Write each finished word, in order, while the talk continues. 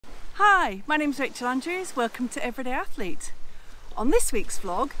Hi, my name's Rachel Andrews. Welcome to Everyday Athlete. On this week's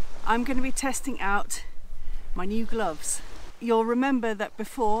vlog, I'm going to be testing out my new gloves. You'll remember that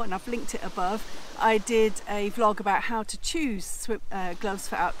before, and I've linked it above, I did a vlog about how to choose gloves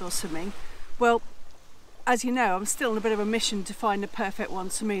for outdoor swimming. Well, as you know, I'm still on a bit of a mission to find the perfect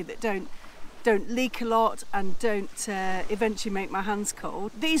ones for me that don't leak a lot and don't eventually make my hands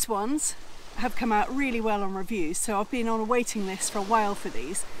cold. These ones have come out really well on reviews, so I've been on a waiting list for a while for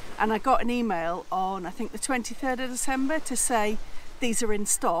these, and I got an email on I think the 23rd of December to say these are in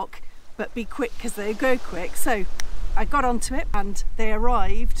stock, but be quick because they go quick. So I got onto it and they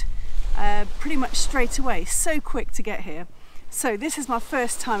arrived pretty much straight away, so quick to get here. So this is my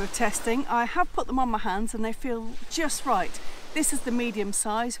first time of testing. I have put them on my hands and they feel just right. This is the medium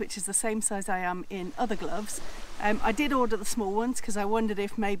size, which is the same size I am in other gloves. I did order the small ones because I wondered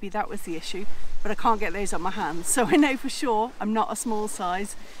if maybe that was the issue, but I can't get those on my hands. So I know for sure I'm not a small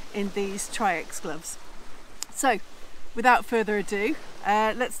size in these Tri-X gloves. So without further ado,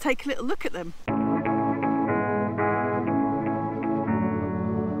 let's take a little look at them.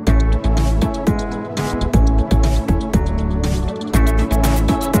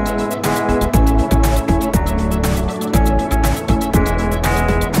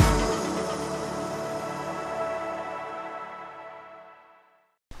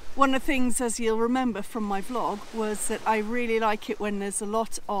 One of the things, as you'll remember from my vlog, was that I really like it when there's a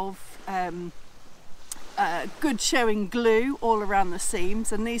lot of good showing glue all around the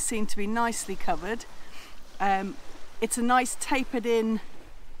seams, and these seem to be nicely covered. It's a nice tapered in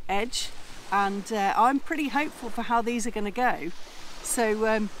edge, and I'm pretty hopeful for how these are going to go. So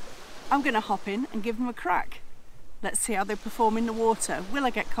I'm going to hop in and give them a crack. Let's see how they perform in the water. Will I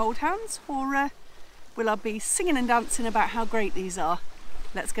get cold hands, or will I be singing and dancing about how great these are?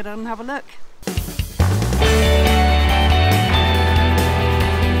 Let's get on and have a look.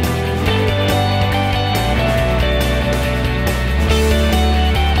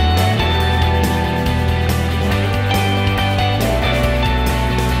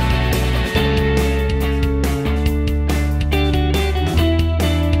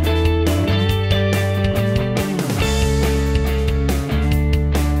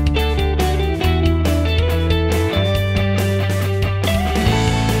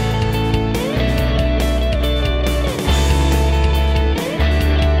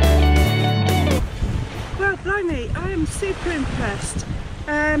 Super impressed.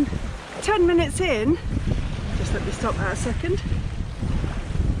 10 minutes in, just let me stop that a second,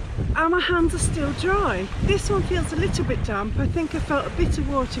 and my hands are still dry. This one feels a little bit damp. I think I felt a bit of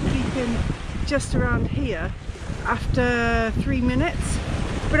water creeping just around here after 3 minutes,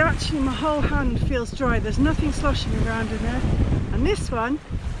 but actually my whole hand feels dry. There's nothing sloshing around in there, and this one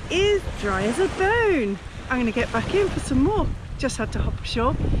is dry as a bone. I'm going to get back in for some more. Just had to hop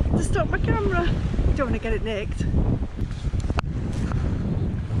ashore to stop my camera. Don't want to get it nicked.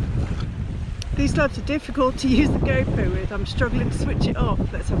 These gloves are difficult to use the GoPro with. I'm struggling to switch it off.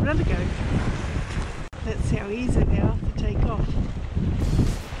 Let's have another go. Let's see how easy they are to take off.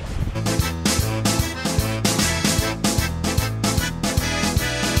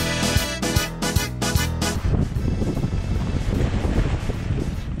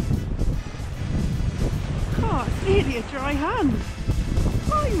 Oh, it's nearly a dry hand.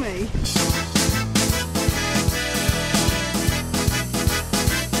 Blimey.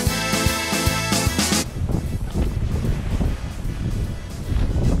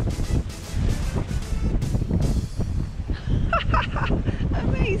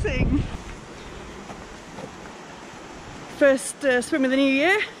 Amazing! First swim of the new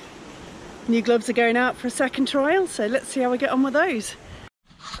year. New gloves are going out for a second trial, so let's see how we get on with those.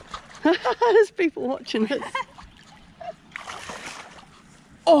 There's people watching us.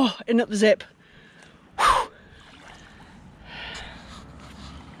 Oh, in up the zip. Whew.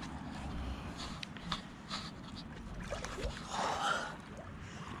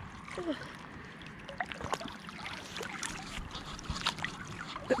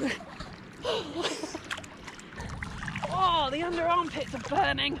 Oh, the under armpits are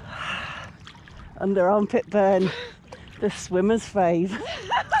burning. Under armpit burn, the swimmer's fave.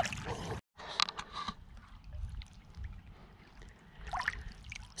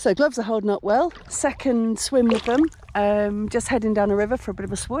 So gloves are holding up well. Second swim with them. Just heading down a river for a bit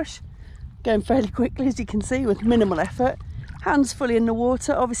of a swoosh. Going fairly quickly, as you can see, with minimal effort. Hands fully in the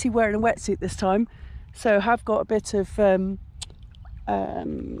water, obviously wearing a wetsuit this time. So have got a bit of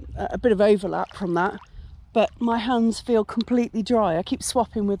overlap from that, but my hands feel completely dry. I keep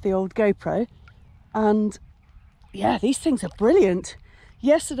swapping with the old GoPro, and yeah, these things are brilliant.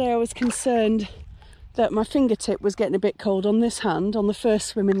 Yesterday I was concerned that my fingertip was getting a bit cold on this hand on the first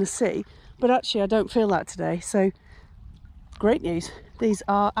swim in the sea, but actually I don't feel that today, so great news. These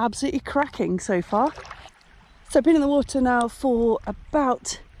are absolutely cracking so far. So I've been in the water now for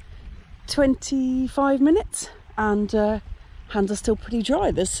about 25 minutes and hands are still pretty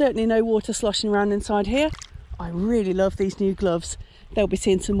dry. There's certainly no water sloshing around inside here. I really love these new gloves. They'll be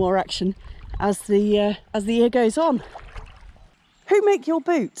seeing some more action as the year goes on. Who make your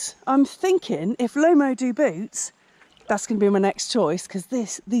boots? I'm thinking if Lomo do boots, that's going to be my next choice, because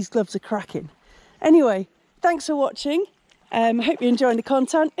these gloves are cracking. Anyway, thanks for watching. I hope you're enjoying the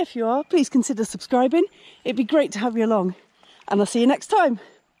content. If you are, please consider subscribing. It'd be great to have you along. And I'll see you next time.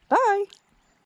 Bye.